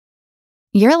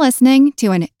You're listening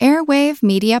to an Airwave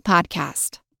Media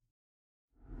Podcast.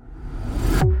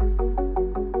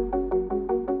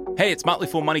 Hey, it's Motley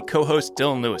Fool Money co-host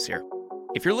Dylan Lewis here.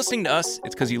 If you're listening to us,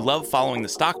 it's because you love following the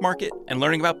stock market and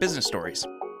learning about business stories.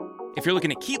 If you're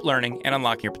looking to keep learning and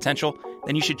unlocking your potential,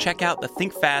 then you should check out the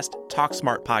Think Fast, Talk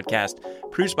Smart podcast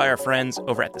produced by our friends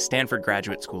over at the Stanford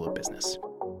Graduate School of Business.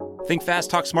 Think Fast,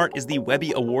 Talk Smart is the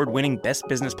Webby Award-winning best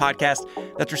business podcast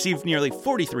that's received nearly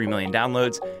 43 million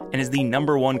downloads and is the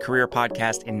 #1 career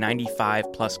podcast in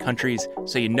 95-plus countries,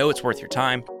 so you know it's worth your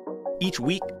time. Each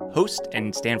week, host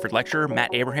and Stanford lecturer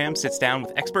Matt Abraham sits down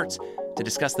with experts to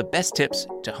discuss the best tips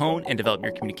to hone and develop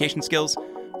your communication skills,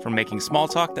 from making small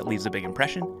talk that leaves a big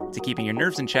impression, to keeping your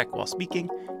nerves in check while speaking,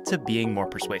 to being more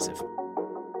persuasive.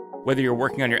 Whether you're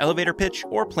working on your elevator pitch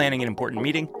or planning an important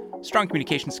meeting, strong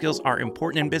communication skills are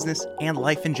important in business and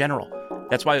life in general.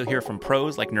 That's why you'll hear from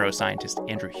pros like neuroscientist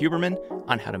Andrew Huberman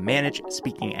on how to manage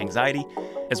speaking anxiety,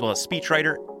 as well as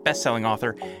speechwriter, best-selling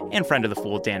author, and friend of the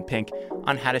Fool Dan Pink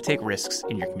on how to take risks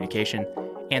in your communication,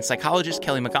 and psychologist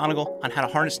Kelly McGonigal on how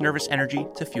to harness nervous energy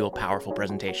to fuel powerful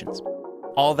presentations.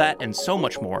 All that and so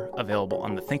much more available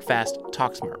on the Think Fast,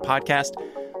 Talk Smart podcast.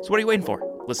 So what are you waiting for?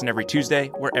 Listen every Tuesday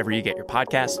wherever you get your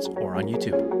podcasts or on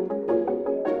YouTube.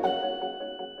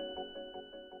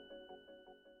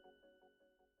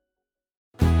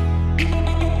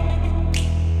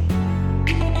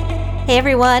 Hey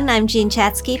everyone, I'm Jean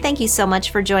Chatzky. Thank you so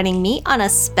much for joining me on a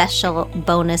special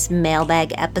bonus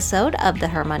mailbag episode of the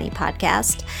Her Money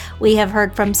podcast. We have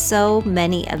heard from so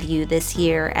many of you this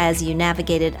year as you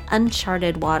navigated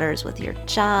uncharted waters with your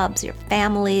jobs, your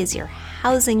families, your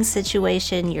housing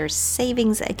situation, your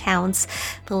savings accounts.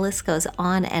 The list goes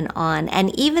on and on.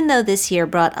 And even though this year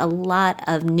brought a lot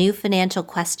of new financial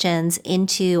questions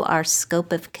into our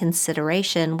scope of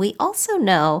consideration, we also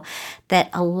know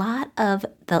that a lot of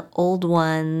the old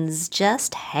ones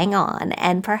just hang on.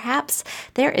 And perhaps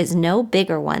there is no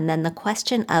bigger one than the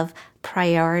question of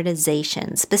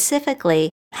prioritization.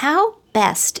 Specifically, how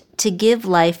best to give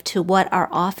life to what are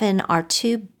often our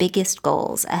two biggest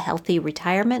goals: a healthy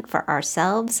retirement for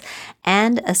ourselves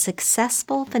and a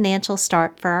successful financial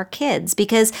start for our kids.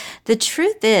 Because the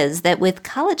truth is that with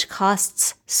college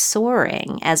costs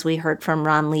soaring, as we heard from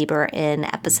Ron Lieber in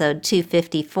episode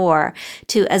 254,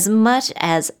 to as much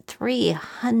as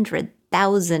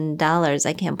 $300,000,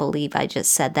 I can't believe I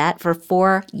just said that, for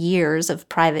 4 years of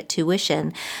private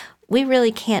tuition, we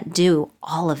really can't do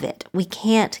all of it. We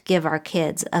can't give our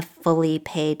kids a fully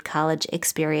paid college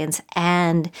experience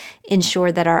and ensure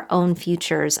that our own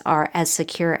futures are as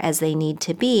secure as they need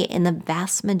to be in the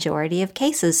vast majority of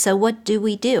cases. So what do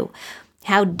we do?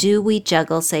 How do we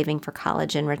juggle saving for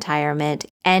college and retirement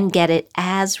and get it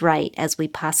as right as we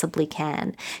possibly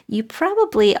can? You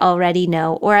probably already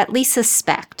know, or at least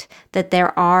suspect, that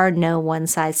there are no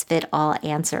one-size-fit-all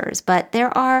answers, but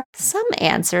there are some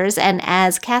answers. And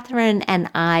as Catherine and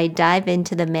I dive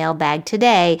into the mailbag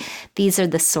today, these are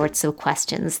the sorts of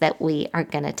questions that we are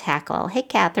going to tackle. Hey,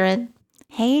 Catherine.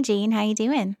 Hey, Jean. How you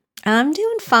doing? I'm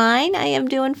doing fine. I am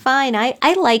doing fine. I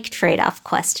like trade-off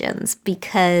questions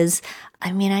because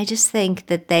I just think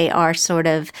that they are sort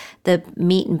of the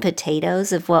meat and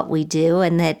potatoes of what we do,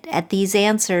 and that at these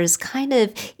answers kind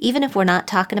of, even if we're not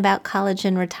talking about college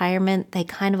and retirement, they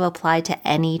kind of apply to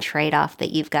any trade-off that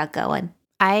you've got going.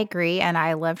 I agree, and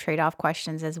I love trade-off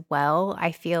questions as well.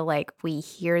 I feel like we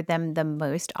hear them the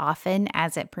most often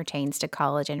as it pertains to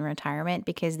college and retirement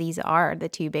because these are the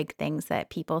two big things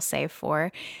that people save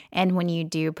for. And when you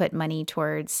do put money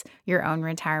towards your own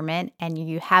retirement and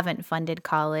you haven't funded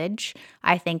college,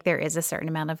 I think there is a certain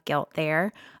amount of guilt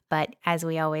there. But as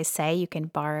we always say, you can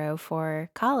borrow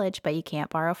for college, but you can't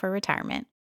borrow for retirement.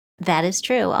 That is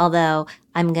true, although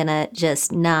I'm going to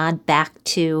just nod back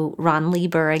to Ron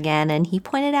Lieber again, and he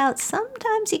pointed out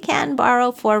sometimes you can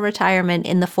borrow for retirement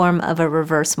in the form of a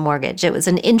reverse mortgage. It was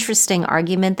an interesting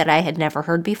argument that I had never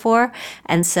heard before,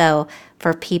 and so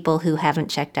for people who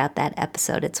haven't checked out that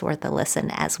episode, it's worth a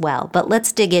listen as well. But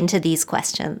let's dig into these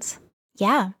questions.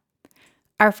 Yeah.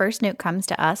 Our first note comes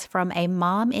to us from a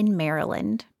mom in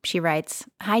Maryland. She writes,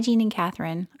 "Hi, Jean and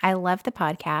Catherine. I love the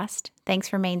podcast. Thanks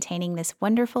for maintaining this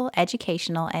wonderful,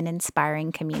 educational, and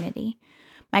inspiring community.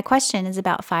 My question is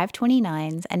about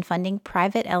 529s and funding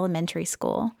private elementary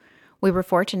school. We were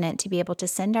fortunate to be able to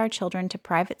send our children to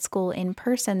private school in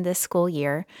person this school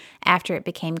year after it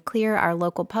became clear our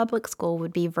local public school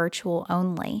would be virtual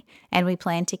only, and we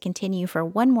plan to continue for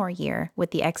one more year with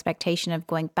the expectation of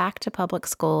going back to public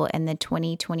school in the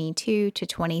 2022 to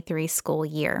 23 school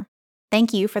year.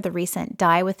 Thank you for the recent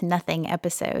Die With Nothing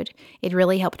episode. It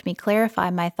really helped me clarify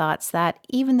my thoughts that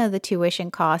even though the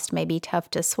tuition cost may be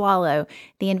tough to swallow,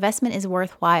 the investment is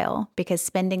worthwhile because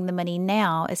spending the money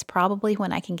now is probably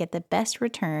when I can get the best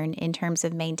return in terms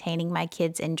of maintaining my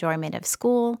kids' enjoyment of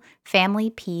school, family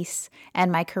peace,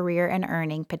 and my career and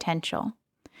earning potential.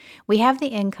 We have the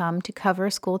income to cover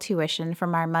school tuition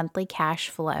from our monthly cash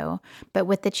flow, but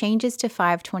with the changes to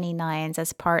 529s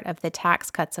as part of the tax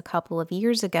cuts a couple of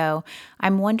years ago,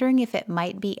 I'm wondering if it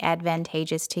might be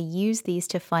advantageous to use these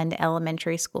to fund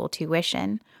elementary school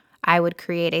tuition. I would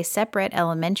create a separate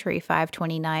elementary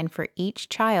 529 for each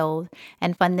child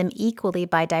and fund them equally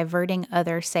by diverting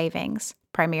other savings,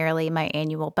 primarily my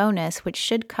annual bonus, which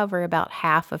should cover about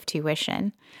half of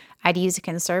tuition. I'd use a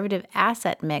conservative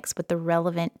asset mix with the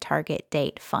relevant target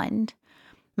date fund.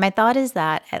 My thought is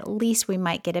that at least we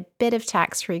might get a bit of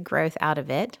tax-free growth out of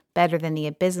it, better than the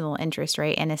abysmal interest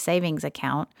rate in a savings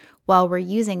account, while we're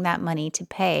using that money to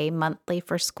pay monthly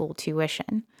for school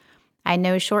tuition. I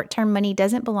know short-term money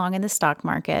doesn't belong in the stock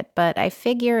market, but I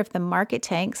figure if the market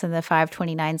tanks and the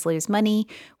 529s lose money,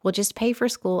 we'll just pay for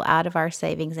school out of our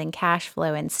savings and cash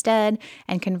flow instead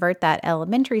and convert that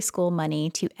elementary school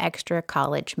money to extra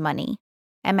college money.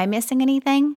 Am I missing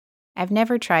anything? I've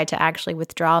never tried to actually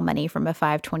withdraw money from a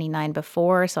 529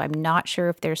 before, so I'm not sure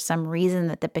if there's some reason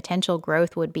that the potential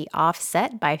growth would be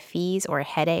offset by fees or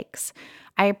headaches.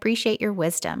 I appreciate your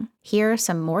wisdom. Here are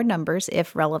some more numbers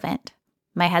if relevant.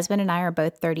 My husband and I are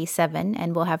both 37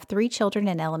 and will have 3 children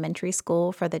in elementary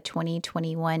school for the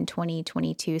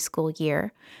 2021-2022 school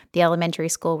year. The elementary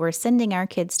school we're sending our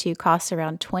kids to costs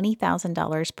around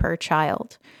 $20,000 per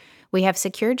child. We have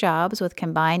secure jobs with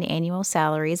combined annual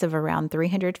salaries of around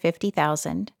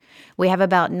 $350,000. We have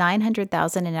about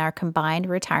 $900,000 in our combined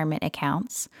retirement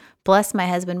accounts. Plus, my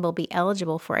husband will be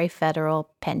eligible for a federal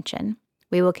pension.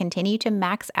 We will continue to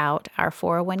max out our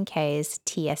 401ks,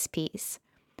 TSPs.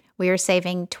 We are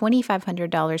saving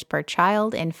 $2,500 per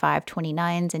child in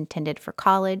 529s intended for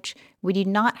college. We do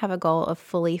not have a goal of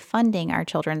fully funding our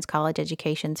children's college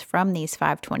educations from these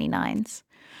 529s.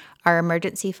 Our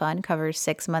emergency fund covers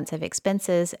 6 months of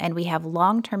expenses, and we have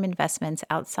long-term investments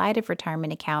outside of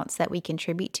retirement accounts that we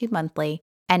contribute to monthly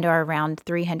and are around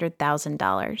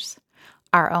 $300,000.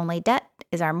 Our only debt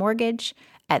is our mortgage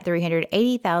at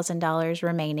 $380,000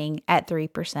 remaining at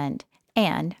 3%,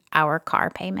 and our car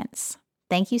payments.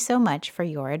 Thank you so much for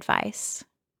your advice.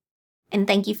 And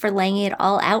thank you for laying it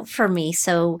all out for me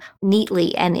so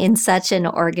neatly and in such an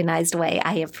organized way.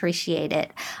 I appreciate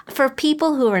it. For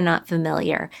people who are not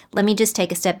familiar, let me just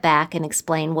take a step back and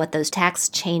explain what those tax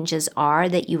changes are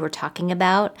that you were talking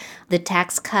about. The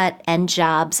Tax Cut and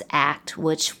Jobs Act,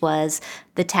 which was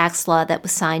the tax law that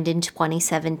was signed in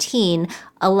 2017,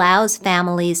 allows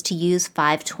families to use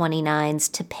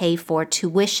 529s to pay for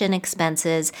tuition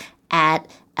expenses at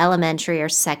elementary or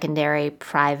secondary,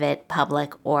 private,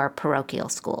 public, or parochial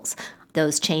schools.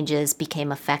 Those changes became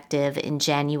effective in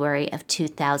January of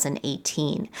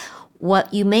 2018.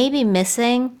 What you may be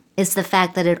missing is the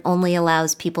fact that it only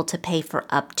allows people to pay for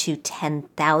up to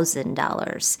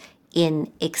 $10,000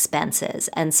 in expenses.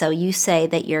 And so you say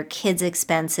that your kids'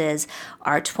 expenses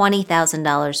are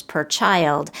 $20,000 per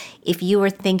child. If you were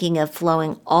thinking of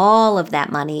flowing all of that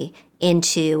money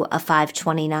into a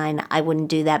 529, I wouldn't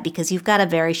do that because you've got a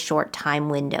very short time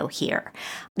window here.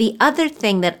 The other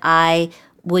thing that I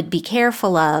would be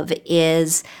careful of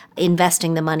is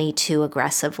investing the money too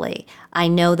aggressively. I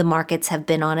know the markets have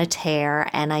been on a tear,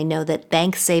 and I know that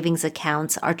bank savings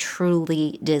accounts are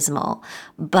truly dismal,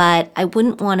 but I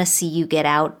wouldn't want to see you get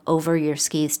out over your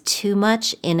skis too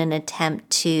much in an attempt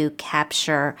to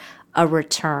capture a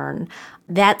return.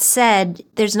 That said,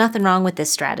 there's nothing wrong with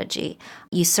this strategy.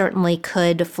 You certainly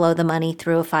could flow the money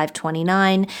through a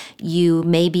 529. You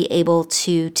may be able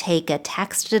to take a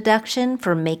tax deduction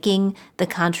for making the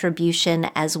contribution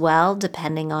as well,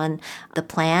 depending on the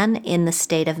plan in the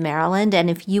state of Maryland. And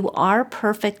if you are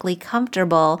perfectly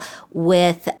comfortable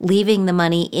with leaving the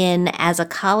money in as a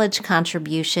college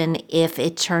contribution, if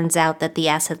it turns out that the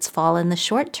assets fall in the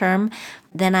short term,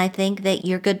 then I think that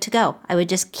you're good to go. I would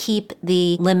just keep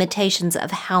the limitations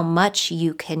of how much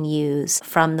you can use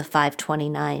from the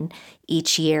 529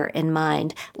 each year in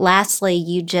mind. Lastly,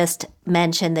 you just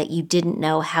mentioned that you didn't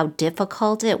know how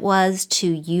difficult it was to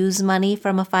use money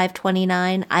from a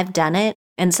 529. I've done it.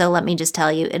 And so let me just tell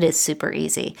you, it is super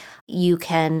easy. You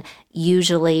can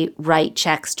usually write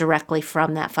checks directly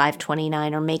from that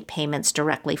 529 or make payments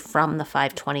directly from the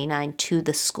 529 to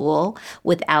the school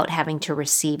without having to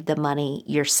receive the money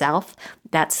yourself.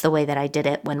 That's the way that I did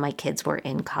it when my kids were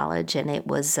in college, and it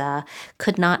was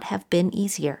could not have been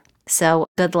easier. So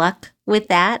good luck with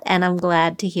that. And I'm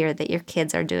glad to hear that your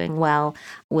kids are doing well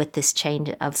with this change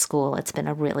of school. It's been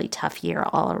a really tough year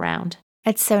all around.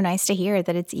 It's so nice to hear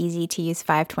that it's easy to use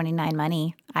 529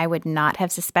 money. I would not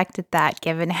have suspected that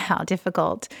given how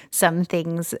difficult some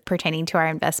things pertaining to our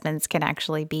investments can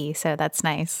actually be. So that's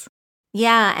nice.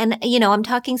 Yeah. And, I'm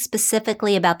talking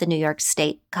specifically about the New York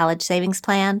State College Savings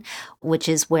Plan, which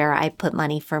is where I put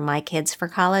money for my kids for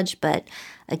college. But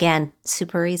again,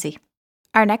 super easy.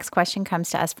 Our next question comes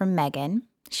to us from Megan.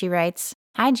 She writes,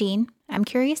 "Hi, Jean. I'm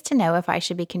curious to know if I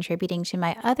should be contributing to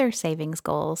my other savings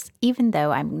goals, even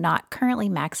though I'm not currently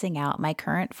maxing out my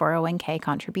current 401k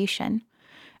contribution.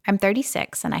 I'm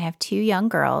 36 and I have 2 young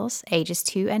girls, ages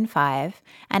 2 and 5,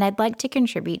 and I'd like to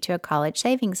contribute to a college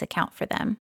savings account for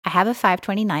them. I have a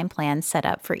 529 plan set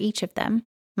up for each of them.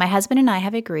 My husband and I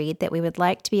have agreed that we would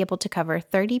like to be able to cover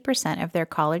 30% of their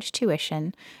college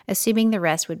tuition, assuming the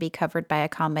rest would be covered by a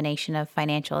combination of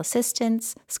financial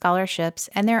assistance, scholarships,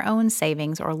 and their own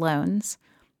savings or loans.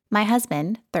 My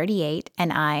husband, 38,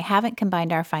 and I haven't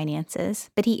combined our finances,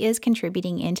 but he is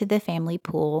contributing into the family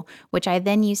pool, which I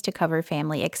then use to cover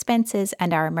family expenses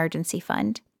and our emergency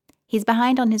fund. He's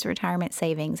behind on his retirement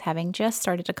savings, having just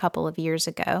started a couple of years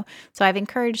ago, so I've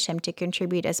encouraged him to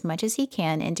contribute as much as he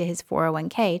can into his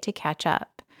 401k to catch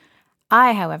up.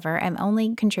 I, however, am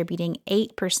only contributing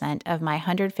 8% of my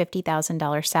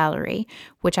 $150,000 salary,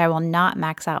 which I will not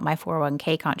max out my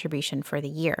 401k contribution for the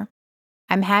year.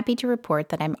 I'm happy to report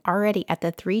that I'm already at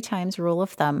the 3 times rule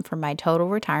of thumb for my total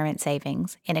retirement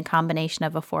savings in a combination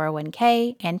of a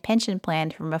 401k and pension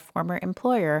plan from a former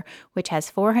employer, which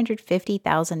has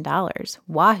 $450,000.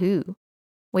 Wahoo!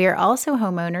 We are also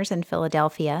homeowners in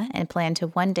Philadelphia and plan to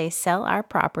one day sell our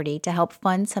property to help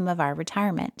fund some of our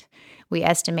retirement. We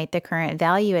estimate the current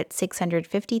value at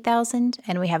 $650,000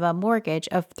 and we have a mortgage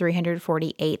of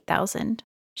 $348,000.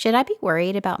 Should I be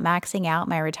worried about maxing out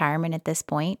my retirement at this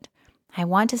point? I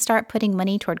want to start putting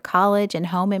money toward college and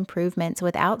home improvements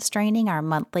without straining our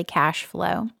monthly cash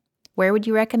flow. Where would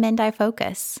you recommend I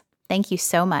focus? Thank you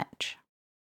so much."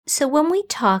 So when we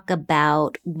talk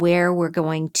about where we're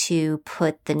going to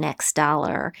put the next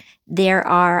dollar, there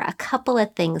are a couple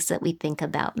of things that we think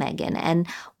about, Megan. And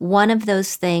one of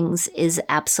those things is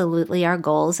absolutely our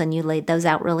goals, and you laid those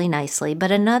out really nicely.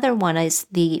 But another one is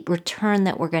the return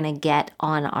that we're going to get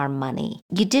on our money.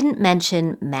 You didn't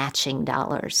mention matching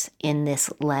dollars in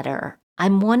this letter.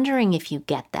 I'm wondering if you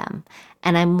get them.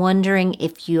 And I'm wondering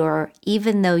if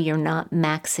even though you're not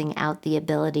maxing out the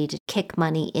ability to kick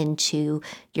money into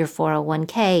your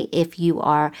 401k, if you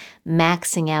are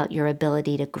maxing out your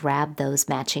ability to grab those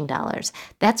matching dollars.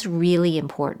 That's really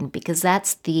important because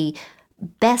that's the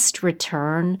best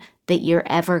return that you're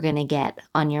ever going to get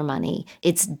on your money.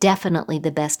 It's definitely the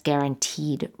best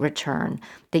guaranteed return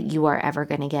that you are ever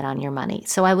going to get on your money.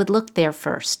 So I would look there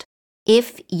first.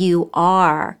 If you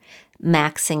are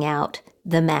maxing out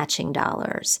the matching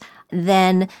dollars,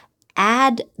 then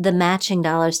add the matching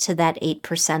dollars to that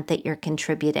 8% that you're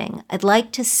contributing. I'd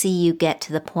like to see you get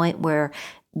to the point where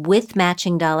with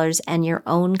matching dollars and your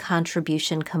own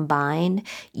contribution combined,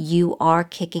 you are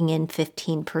kicking in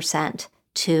 15%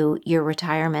 to your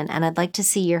retirement. And I'd like to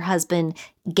see your husband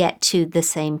get to the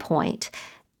same point.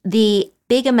 The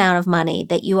big amount of money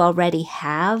that you already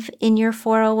have in your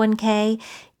 401k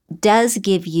does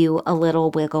give you a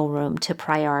little wiggle room to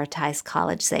prioritize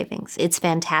college savings. It's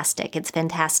fantastic. It's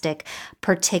fantastic,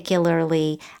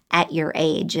 particularly at your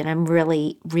age. And I'm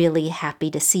really, really happy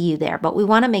to see you there. But we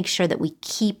want to make sure that we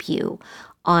keep you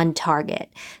on target.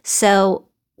 So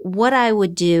what I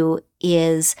would do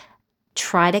is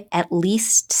try to at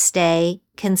least stay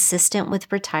consistent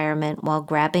with retirement while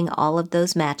grabbing all of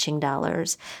those matching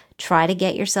dollars. Try to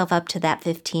get yourself up to that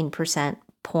 15%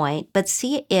 point, but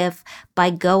see if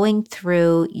by going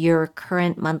through your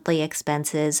current monthly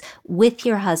expenses with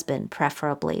your husband,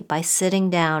 preferably by sitting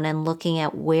down and looking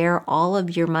at where all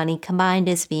of your money combined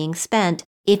is being spent,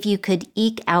 if you could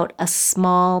eke out a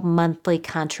small monthly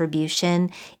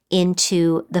contribution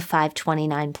into the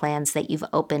 529 plans that you've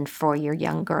opened for your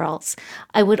young girls.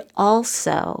 I would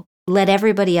also let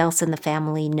everybody else in the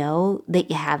family know that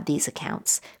you have these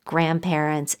accounts.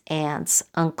 Grandparents, aunts,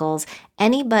 uncles,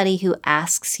 anybody who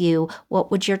asks you, what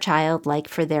would your child like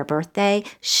for their birthday,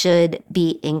 should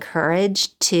be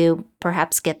encouraged to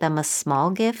perhaps get them a small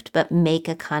gift, but make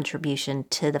a contribution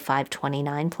to the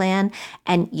 529 plan.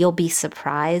 And you'll be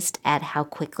surprised at how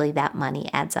quickly that money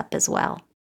adds up as well.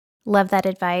 Love that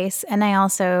advice. And I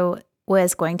also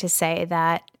was going to say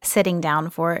that sitting down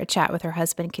for a chat with her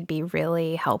husband could be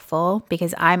really helpful,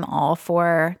 because I'm all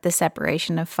for the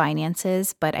separation of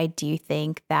finances, but I do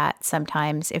think that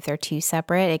sometimes if they're too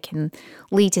separate, it can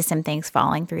lead to some things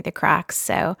falling through the cracks.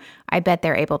 So I bet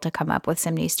they're able to come up with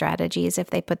some new strategies if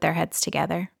they put their heads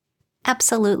together.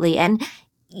 Absolutely. And,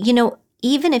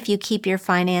 even if you keep your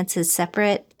finances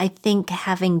separate, I think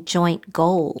having joint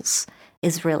goals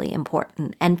is really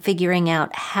important, and figuring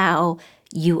out how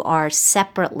you are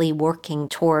separately working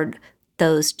toward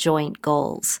those joint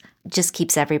goals just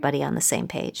keeps everybody on the same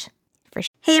page. For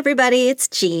sure. Hey everybody, it's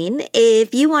Jean.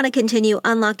 If you want to continue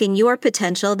unlocking your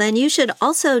potential, then you should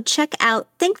also check out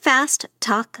Think Fast,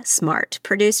 Talk Smart,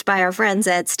 produced by our friends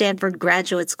at Stanford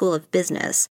Graduate School of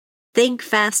Business. Think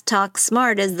Fast, Talk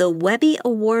Smart is the Webby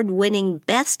Award-winning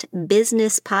Best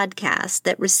Business podcast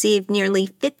that received nearly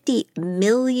 50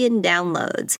 million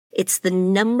downloads. It's the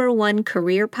 #1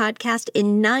 career podcast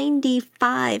in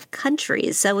 95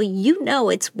 countries, so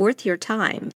it's worth your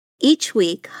time. Each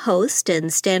week, host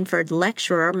and Stanford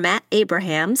lecturer Matt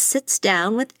Abraham sits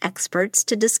down with experts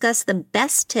to discuss the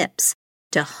best tips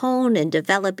to hone and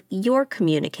develop your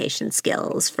communication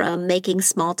skills, from making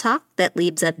small talk that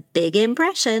leaves a big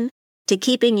impression to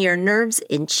keeping your nerves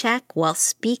in check while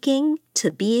speaking,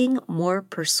 to being more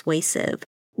persuasive.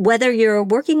 Whether you're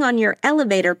working on your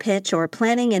elevator pitch or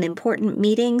planning an important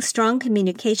meeting, strong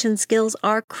communication skills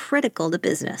are critical to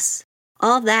business.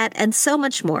 All that and so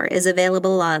much more is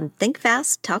available on Think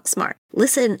Fast, Talk Smart.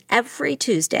 Listen every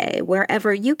Tuesday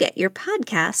wherever you get your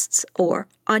podcasts or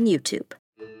on YouTube.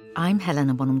 I'm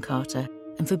Helena Bonham Carter,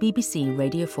 and for BBC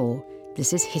Radio 4,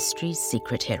 this is History's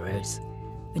Secret Heroes,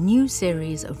 a new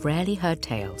series of rarely heard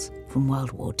tales from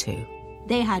World War II.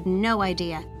 They had no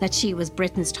idea that she was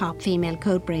Britain's top female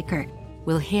codebreaker.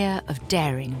 We'll hear of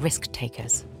daring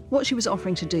risk-takers. What she was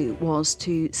offering to do was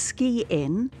to ski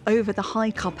in over the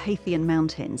high Carpathian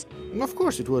Mountains. Of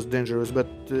course it was dangerous, but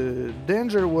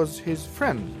danger was his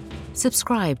friend.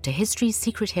 Subscribe to History's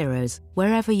Secret Heroes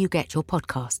wherever you get your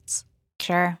podcasts.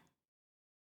 Sure.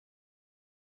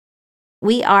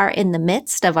 We are in the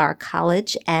midst of our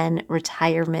college and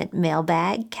retirement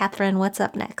mailbag. Catherine, what's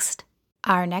up next?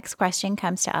 Our next question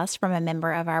comes to us from a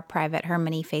member of our private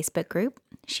Hermione Facebook group.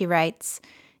 She writes,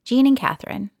 Jean and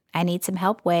Catherine, I need some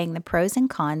help weighing the pros and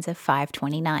cons of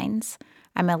 529s.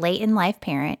 I'm a late-in-life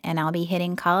parent, and I'll be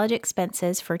hitting college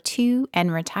expenses for 2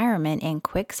 and retirement in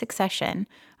quick succession.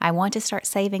 I want to start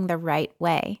saving the right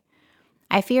way.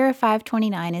 I fear a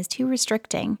 529 is too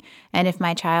restricting, and if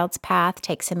my child's path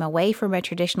takes him away from a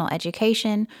traditional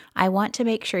education, I want to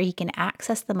make sure he can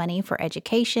access the money for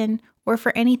education or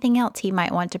for anything else he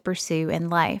might want to pursue in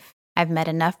life. I've met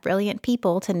enough brilliant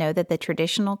people to know that the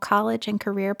traditional college and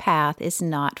career path is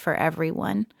not for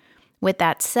everyone. With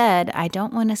that said, I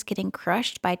don't want us getting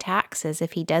crushed by taxes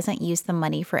if he doesn't use the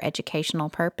money for educational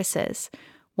purposes.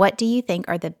 What do you think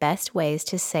are the best ways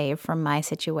to save from my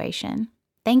situation?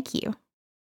 Thank you.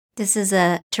 This is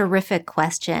a terrific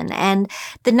question. And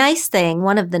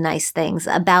one of the nice things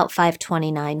about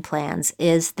 529 plans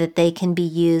is that they can be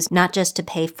used not just to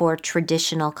pay for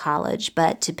traditional college,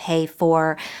 but to pay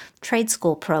for trade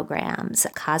school programs,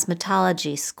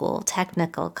 cosmetology school,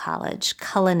 technical college,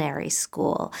 culinary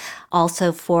school,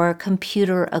 also for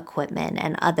computer equipment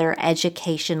and other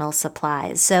educational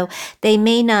supplies. So they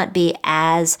may not be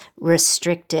as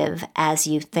restrictive as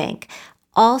you think.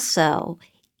 Also,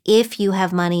 if you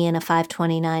have money in a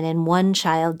 529 and one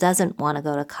child doesn't want to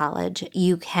go to college,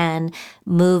 you can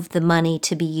move the money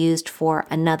to be used for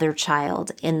another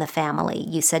child in the family.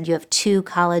 You said you have 2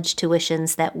 college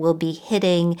tuitions that will be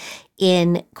hitting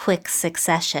in quick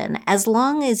succession. As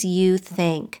long as you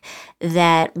think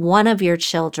that one of your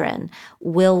children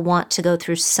will want to go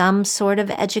through some sort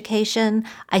of education,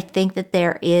 I think that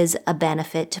there is a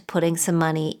benefit to putting some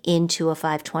money into a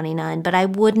 529, but I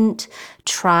wouldn't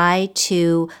try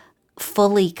to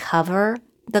fully cover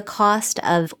the cost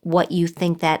of what you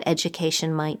think that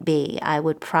education might be. I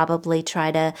would probably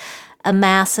try to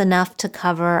amass enough to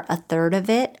cover a third of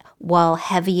it while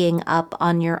heavying up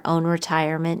on your own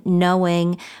retirement,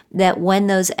 knowing that when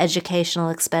those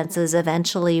educational expenses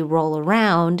eventually roll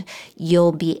around,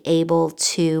 you'll be able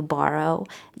to borrow,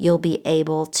 you'll be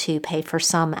able to pay for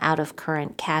some out of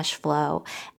current cash flow,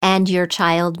 and your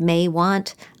child may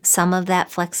want some of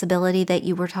that flexibility that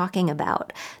you were talking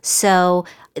about. So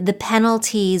the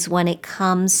penalties when it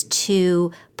comes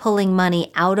to pulling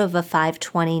money out of a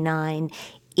 529,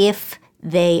 if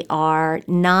they are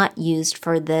not used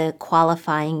for the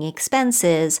qualifying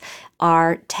expenses,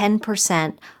 are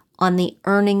 10% on the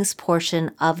earnings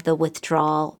portion of the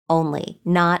withdrawal only,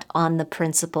 not on the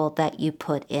principal that you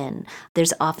put in.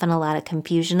 There's often a lot of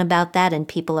confusion about that, and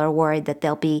people are worried that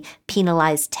they'll be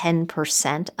penalized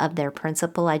 10% of their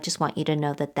principal. I just want you to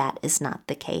know that that is not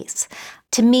the case.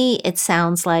 To me, it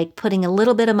sounds like putting a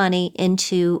little bit of money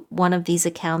into one of these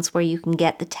accounts where you can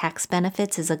get the tax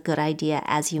benefits is a good idea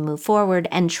as you move forward,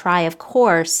 and try, of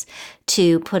course,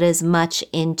 to put as much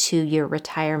into your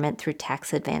retirement through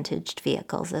tax-advantaged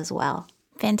vehicles as well.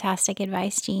 Fantastic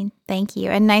advice, Jean. Thank you.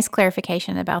 And nice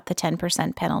clarification about the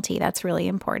 10% penalty. That's really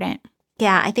important.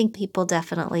 Yeah, I think people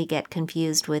definitely get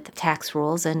confused with tax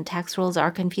rules, and tax rules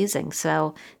are confusing,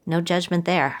 so no judgment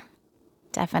there.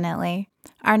 Definitely.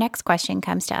 Our next question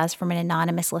comes to us from an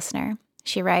anonymous listener.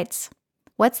 She writes,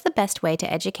 "What's the best way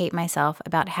to educate myself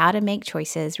about how to make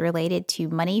choices related to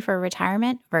money for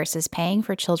retirement versus paying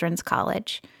for children's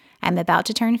college? I'm about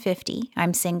to turn 50.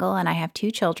 I'm single and I have 2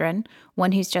 children,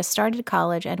 one who's just started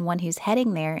college and one who's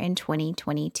heading there in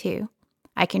 2022.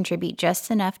 I contribute just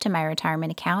enough to my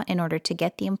retirement account in order to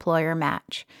get the employer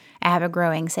match. I have a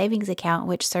growing savings account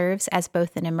which serves as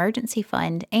both an emergency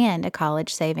fund and a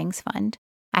college savings fund.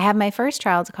 I have my first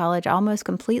child's college almost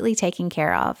completely taken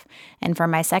care of, and for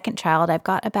my second child, I've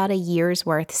got about a year's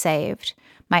worth saved.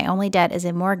 My only debt is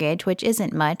a mortgage, which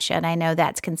isn't much, and I know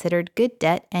that's considered good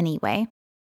debt anyway.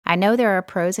 I know there are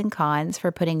pros and cons for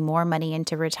putting more money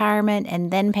into retirement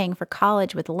and then paying for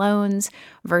college with loans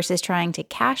versus trying to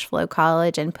cash flow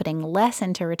college and putting less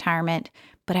into retirement,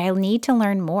 but I need to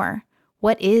learn more.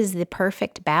 What is the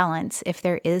perfect balance if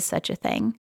there is such a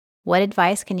thing? What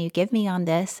advice can you give me on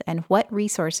this, and what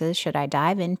resources should I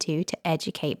dive into to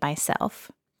educate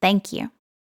myself? Thank you."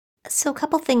 So a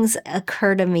couple things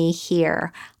occur to me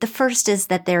here. The first is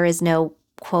that there is no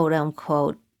quote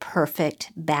unquote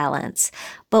perfect balance.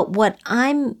 But what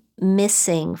I'm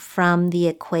missing from the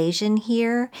equation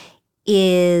here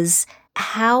is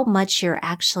how much you're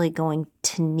actually going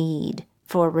to need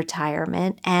for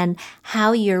retirement and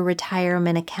how your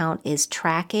retirement account is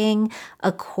tracking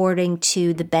according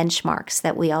to the benchmarks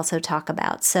that we also talk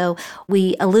about. So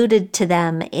we alluded to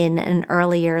them in an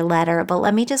earlier letter, but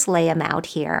let me just lay them out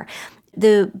here.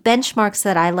 The benchmarks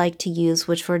that I like to use,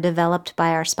 which were developed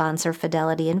by our sponsor,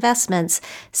 Fidelity Investments,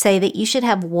 say that you should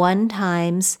have 1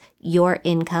 times your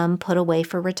income put away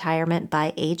for retirement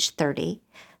by age 30,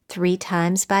 3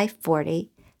 times by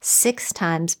 40, 6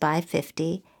 times by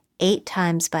 50, 8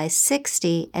 times by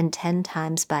 60, and 10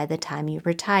 times by the time you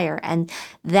retire. And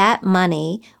that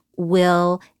money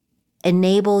will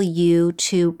enable you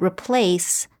to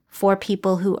replace, for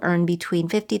people who earn between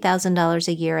 $50,000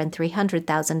 a year and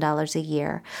 $300,000 a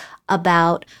year,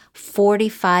 about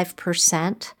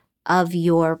 45% of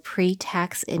your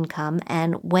pre-tax income,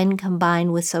 and when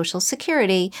combined with Social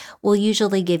Security, will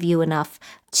usually give you enough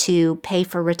to pay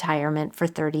for retirement for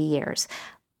 30 years.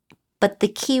 But the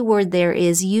key word there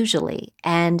is usually,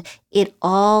 and it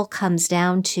all comes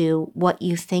down to what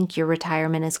you think your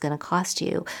retirement is going to cost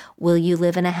you. Will you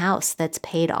live in a house that's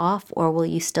paid off, or will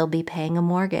you still be paying a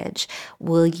mortgage?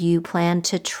 Will you plan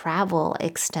to travel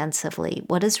extensively?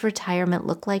 What does retirement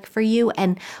look like for you?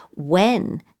 And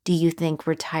when do you think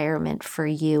retirement for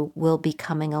you will be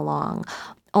coming along?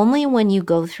 Only when you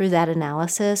go through that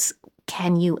analysis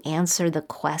can you answer the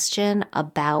question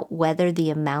about whether the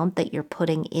amount that you're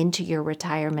putting into your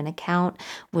retirement account,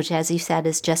 which, as you said,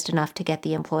 is just enough to get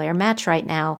the employer match right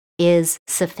now, is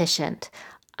sufficient.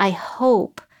 I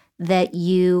hope that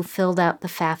you filled out the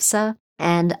FAFSA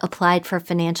and applied for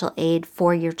financial aid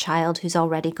for your child who's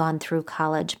already gone through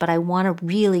college, but I want to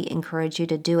really encourage you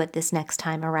to do it this next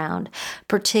time around,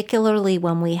 particularly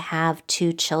when we have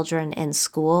 2 children in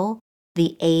school.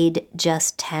 The aid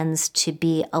just tends to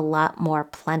be a lot more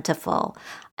plentiful.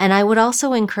 And I would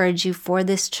also encourage you, for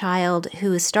this child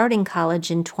who is starting college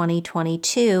in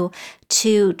 2022,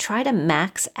 to try to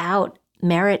max out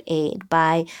merit aid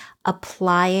by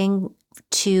applying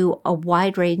to a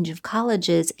wide range of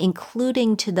colleges,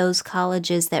 including to those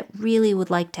colleges that really would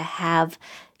like to have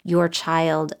your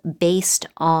child based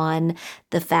on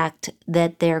the fact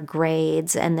that their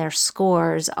grades and their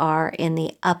scores are in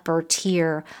the upper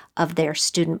tier of their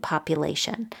student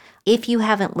population. If you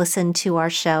haven't listened to our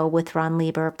show with Ron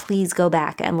Lieber, please go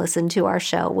back and listen to our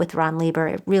show with Ron Lieber.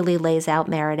 It really lays out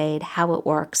merit aid, how it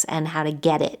works, and how to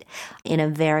get it in a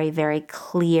very, very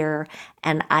clear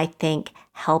and, I think,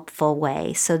 helpful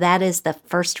way. So that is the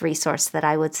first resource that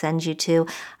I would send you to.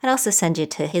 I'd also send you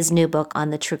to his new book on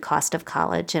the true cost of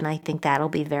college, and I think that'll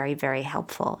be very, very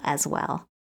helpful as well.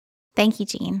 Thank you,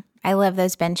 Jean. I love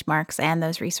those benchmarks and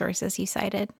those resources you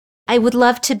cited. I would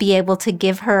love to be able to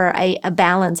give her a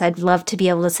balance. I'd love to be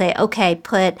able to say, okay,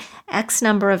 put X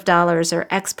number of dollars or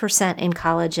X percent in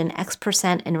college and X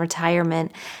percent in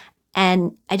retirement.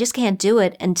 And I just can't do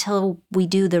it until we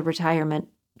do the retirement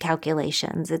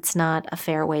calculations. It's not a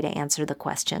fair way to answer the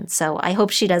question. So I hope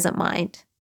she doesn't mind.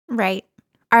 Right.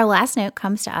 Our last note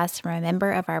comes to us from a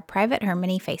member of our private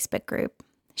Hermione Facebook group.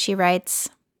 She writes,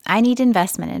 I need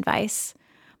investment advice.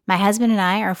 My husband and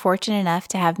I are fortunate enough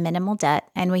to have minimal debt,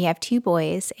 and we have 2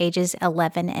 boys, ages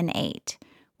 11 and 8.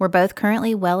 We're both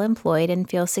currently well employed and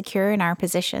feel secure in our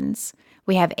positions.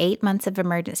 We have 8 months of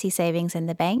emergency savings in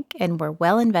the bank, and we're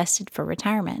well invested for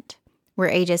retirement. We're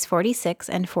ages 46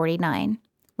 and 49.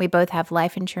 We both have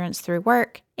life insurance through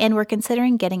work, and we're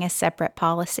considering getting a separate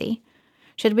policy.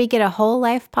 Should we get a whole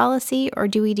life policy, or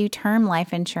do we do term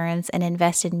life insurance and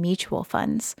invest in mutual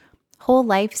funds? Whole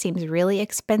life seems really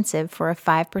expensive for a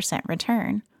 5%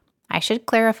 return. I should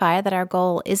clarify that our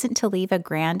goal isn't to leave a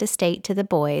grand estate to the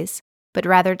boys, but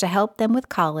rather to help them with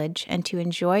college and to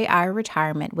enjoy our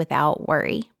retirement without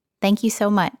worry. Thank you so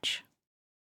much.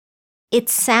 It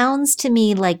sounds to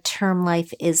me like term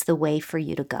life is the way for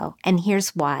you to go. And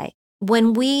here's why.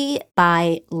 When we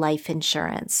buy life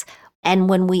insurance and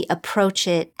when we approach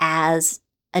it as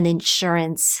an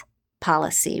insurance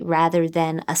policy rather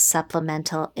than a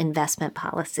supplemental investment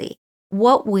policy,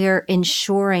 what we're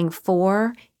insuring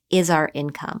for is our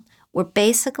income. We're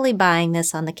basically buying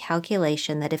this on the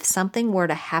calculation that if something were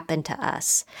to happen to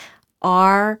us,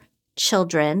 our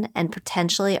children and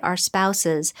potentially our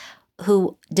spouses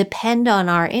who depend on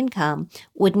our income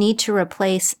would need to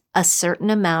replace a certain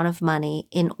amount of money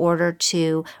in order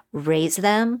to raise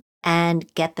them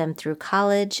and get them through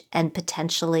college and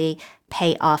potentially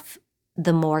pay off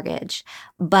the mortgage.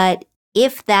 But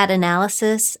if that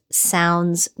analysis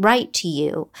sounds right to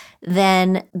you,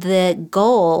 then the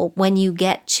goal when you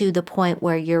get to the point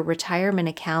where your retirement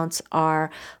accounts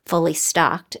are fully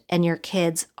stocked and your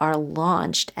kids are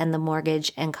launched and the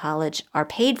mortgage and college are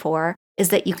paid for is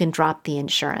that you can drop the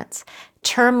insurance.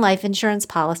 Term life insurance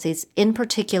policies, in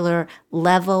particular,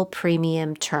 level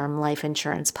premium term life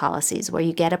insurance policies, where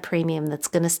you get a premium that's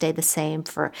going to stay the same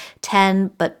for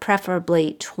 10, but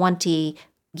preferably 20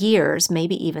 years,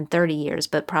 maybe even 30 years,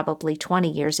 but probably 20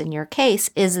 years in your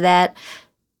case, is that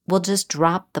we'll just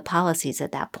drop the policies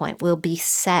at that point. We'll be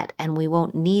set and we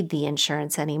won't need the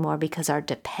insurance anymore because our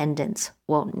dependents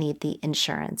won't need the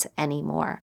insurance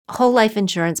anymore. Whole life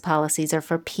insurance policies are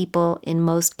for people in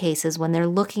most cases when they're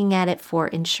looking at it for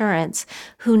insurance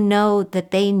who know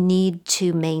that they need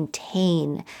to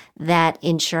maintain that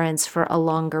insurance for a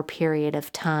longer period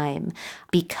of time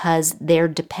because their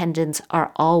dependents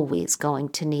are always going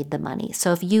to need the money.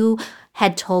 So if you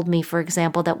had told me, for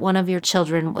example, that one of your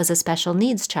children was a special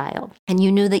needs child, and you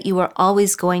knew that you were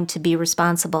always going to be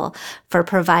responsible for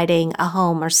providing a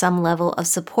home or some level of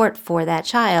support for that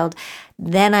child,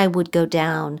 then I would go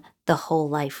down the whole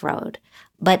life road.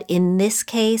 But in this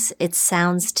case, it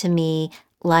sounds to me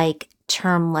like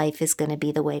term life is going to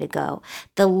be the way to go.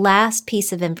 The last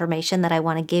piece of information that I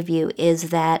want to give you is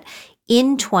that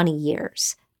in 20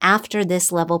 years, after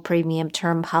this level premium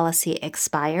term policy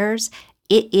expires,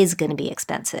 it is going to be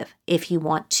expensive if you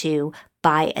want to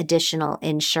buy additional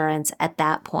insurance at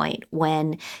that point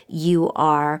when you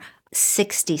are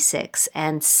 66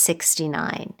 and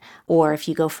 69, or if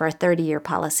you go for a 30-year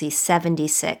policy,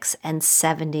 76 and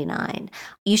 79.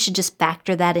 You should just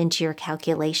factor that into your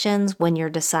calculations when you're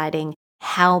deciding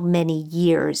how many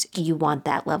years you want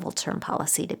that level term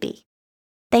policy to be.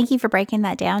 Thank you for breaking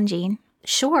that down, Jean.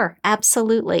 Sure,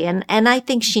 absolutely. And I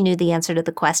think she knew the answer to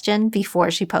the question before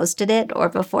she posted it or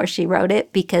before she wrote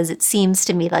it, because it seems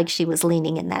to me like she was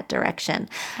leaning in that direction.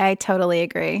 I totally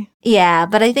agree. Yeah,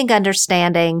 but I think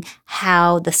understanding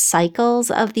how the cycles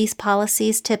of these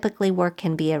policies typically work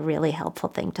can be a really helpful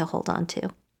thing to hold on to.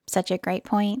 Such a great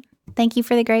point. Thank you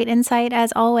for the great insight,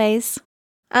 as always.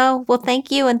 Oh, well,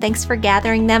 thank you, and thanks for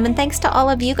gathering them, and thanks to all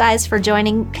of you guys for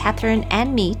joining Catherine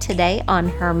and me today on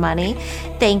Her Money.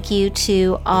 Thank you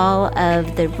to all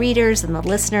of the readers and the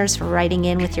listeners for writing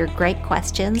in with your great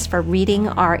questions, for reading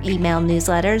our email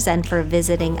newsletters, and for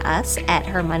visiting us at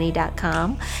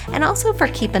hermoney.com, and also for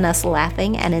keeping us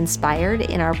laughing and inspired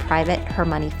in our private Her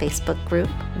Money Facebook group.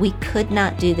 We could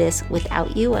not do this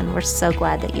without you, and we're so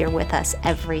glad that you're with us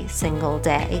every single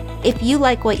day. If you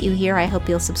like what you hear, I hope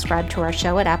you'll subscribe to our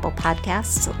show at Apple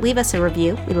Podcasts. Leave us a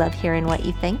review. We love hearing what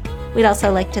you think. We'd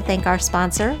also like to thank our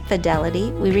sponsor,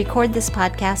 Fidelity. We record this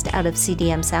podcast out of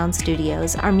CDM Sound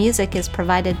Studios. Our music is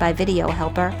provided by Video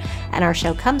Helper, and our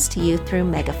show comes to you through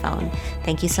Megaphone.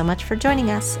 Thank you so much for joining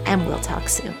us, and we'll talk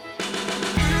soon.